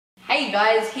Hey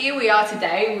guys, here we are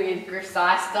today with Griff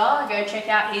Seister. Go check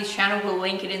out his channel, we'll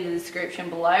link it in the description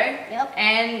below. Yep.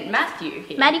 And Matthew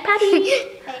here. Maddie Patty.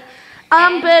 Hey.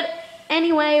 But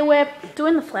anyway, we're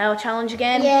doing the flower challenge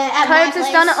again. Yeah, at my Toads has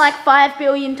place. done it like 5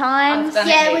 billion times. I've done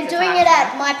Yeah, it we're heaps of doing times it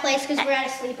at now. my place because we're at a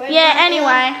sleepover. Yeah,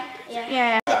 anyway. Yeah.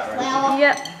 Yeah. Flower.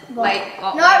 Yep. Wait,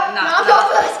 oh, No, I'm not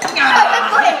first.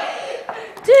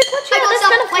 Dude, watch out, that's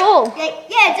gonna fall.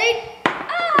 Yeah, dude.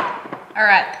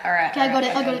 Alright. Okay, I got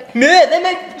it. No, they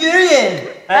make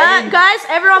durian. Guys,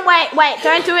 everyone wait,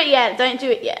 don't do it yet. Don't do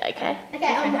it yet, okay? Okay,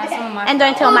 Have some of okay. my And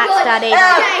don't tell Oh, Max God. that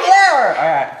either.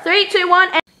 Alright. 3, 2, 1,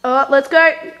 and let's go.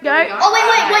 Go. Oh, wait,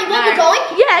 where we're going?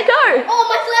 Yeah, go. Oh,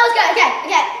 my flowers go. Okay.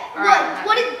 Alright.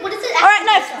 What is it? Alright,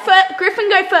 no, Griffin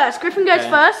go first. Griffin goes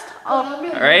first.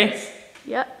 Oh, Alright.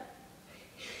 yep.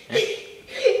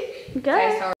 Go.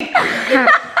 Okay, sorry.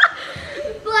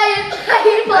 Play it.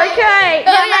 Okay.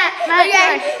 Yeah, Matt,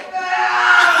 Okay.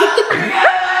 go.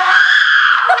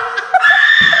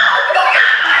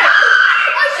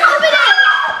 I'm dropping it.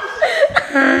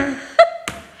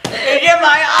 In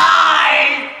my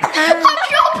eye. I'm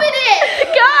dropping it.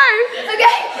 Go.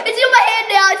 Okay, it's in my hand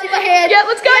now. It's in my hand. Yeah,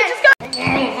 let's go. Just go.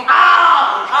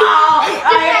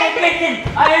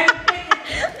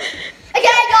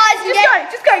 Okay, guys.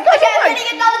 Just go. Okay, I'm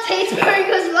getting another teaspoon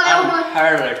because my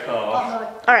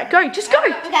Alright, go. Just go.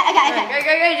 Okay.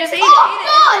 Go, just eat it. Oh,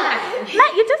 God.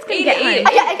 Matt, you're just gonna get Eat home.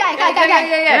 it.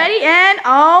 Okay. Ready? And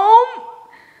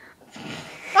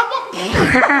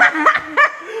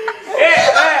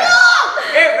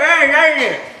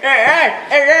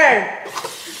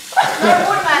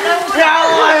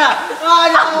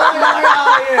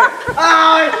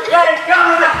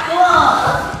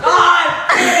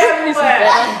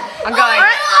I'm going.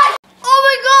 Oh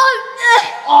my God.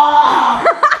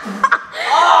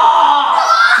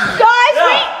 guys,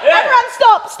 everyone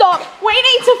stop. We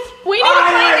need to clean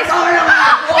this.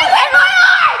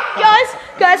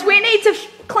 Guys, we need to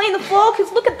clean the floor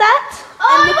because look at that.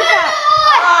 And look at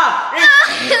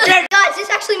that. Guys, this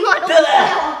actually might not be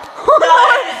flour.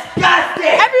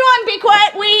 Everyone be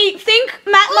quiet. We think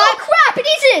Matt Oh might. crap, it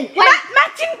isn't.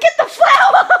 Matt didn't get the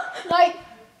flour. Wait.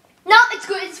 No, it's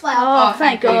good, it's flour. Oh,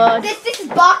 thank God. This is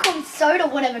barcode soda,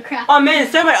 whatever crap. Oh man,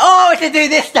 so much. Oh, to do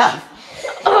this stuff.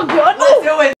 Oh God. Let's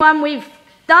do it. We've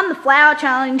done the flower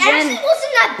challenge It actually and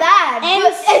wasn't that bad. And-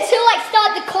 But until I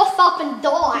started to cough up and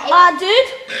die. dude,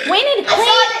 we need to clean.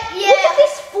 started- Look at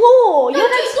this floor. No,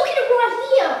 just look at it right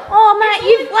here. Oh Matt,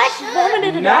 you've like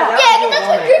vomited it No, out. that- Yeah, but that's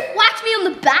what Griff whacked me on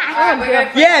the back.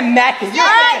 Yeah, Mac.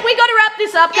 Alright, we gotta wrap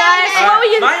this up, guys. Yeah. What were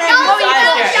you? My name No, is you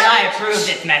don't. Seister, and I approve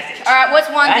this message. Alright,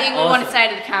 what's one That's thing we want to awesome. say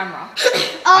to the camera?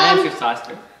 My name's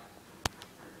Seister.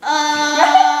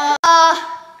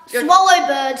 Swallow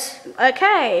birds.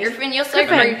 Okay. Griffin, you're so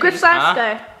Griffin, creepy. Griff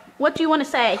Sasko, what do you want to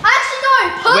say? Actually, no.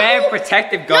 Purple. Wear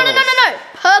protective No. goggles.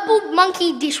 Purple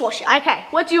monkey dishwasher. Okay,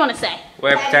 what do you want to say?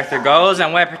 Wear protective goggles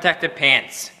and wear protective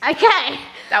pants. Okay.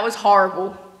 That was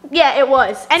horrible. Yeah, it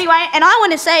was. Anyway, and I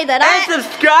want to say that And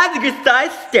subscribe to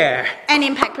Seister. and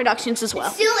Impact Productions as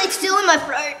well. It's still in my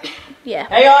throat. Yeah.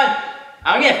 Hang on.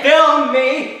 I'm gonna film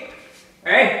me.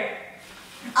 Ready?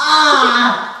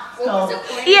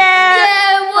 Yeah,